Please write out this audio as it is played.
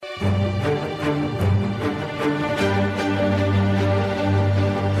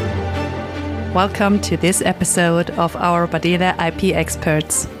Welcome to this episode of our Badele IP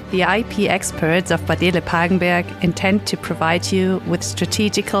Experts. The IP experts of Badele Pagenberg intend to provide you with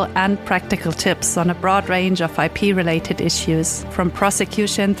strategical and practical tips on a broad range of IP-related issues, from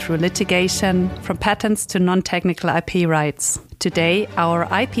prosecution through litigation, from patents to non-technical IP rights. Today, our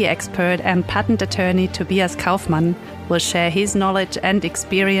IP expert and patent attorney Tobias Kaufmann will share his knowledge and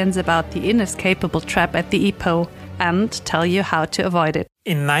experience about the inescapable trap at the EPO and tell you how to avoid it.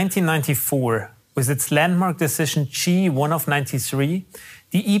 In 1994, with its landmark decision G1 of 93,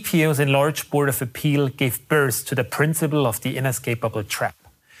 the EPO's Enlarged Board of Appeal gave birth to the principle of the inescapable trap.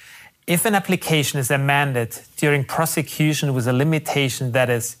 If an application is amended during prosecution with a limitation that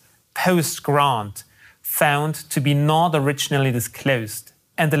is post-grant found to be not originally disclosed,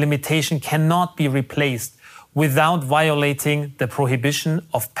 and the limitation cannot be replaced without violating the prohibition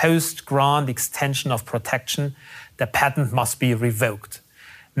of post-grant extension of protection, the patent must be revoked.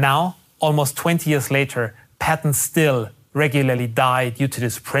 Now, almost 20 years later, patents still regularly die due to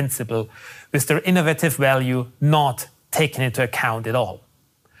this principle, with their innovative value not taken into account at all.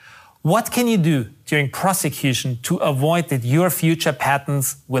 What can you do during prosecution to avoid that your future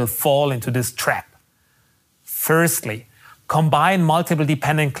patents will fall into this trap? Firstly, combine multiple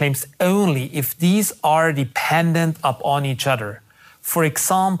dependent claims only if these are dependent upon each other. For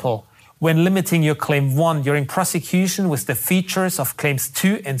example, when limiting your claim 1 during prosecution with the features of claims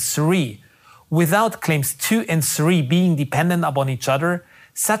 2 and 3, without claims 2 and 3 being dependent upon each other,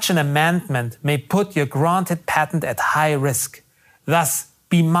 such an amendment may put your granted patent at high risk. Thus,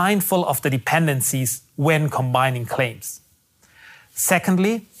 be mindful of the dependencies when combining claims.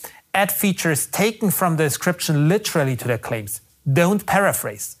 Secondly, add features taken from the description literally to the claims. Don't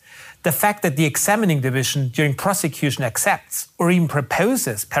paraphrase. The fact that the examining division during prosecution accepts or even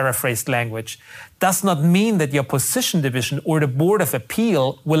proposes paraphrased language does not mean that the opposition division or the Board of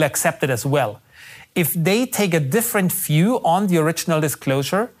Appeal will accept it as well. If they take a different view on the original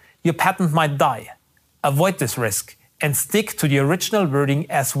disclosure, your patent might die. Avoid this risk and stick to the original wording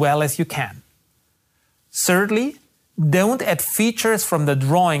as well as you can. Thirdly, don't add features from the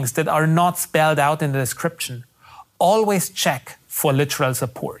drawings that are not spelled out in the description. Always check for literal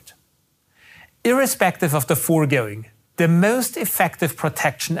support. Irrespective of the foregoing, the most effective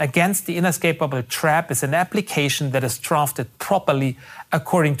protection against the inescapable trap is an application that is drafted properly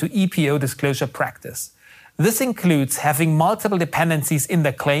according to EPO disclosure practice. This includes having multiple dependencies in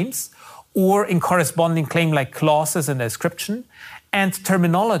the claims or in corresponding claim-like clauses in the description, and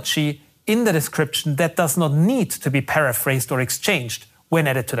terminology in the description that does not need to be paraphrased or exchanged when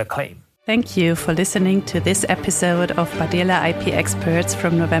added to the claim. Thank you for listening to this episode of Badele IP Experts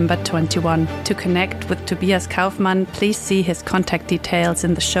from November 21. To connect with Tobias Kaufmann, please see his contact details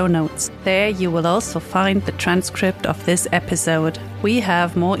in the show notes. There you will also find the transcript of this episode. We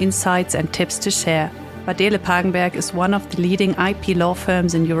have more insights and tips to share. Badele Pagenberg is one of the leading IP law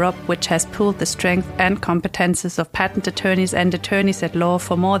firms in Europe, which has pooled the strength and competences of patent attorneys and attorneys at law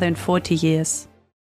for more than 40 years.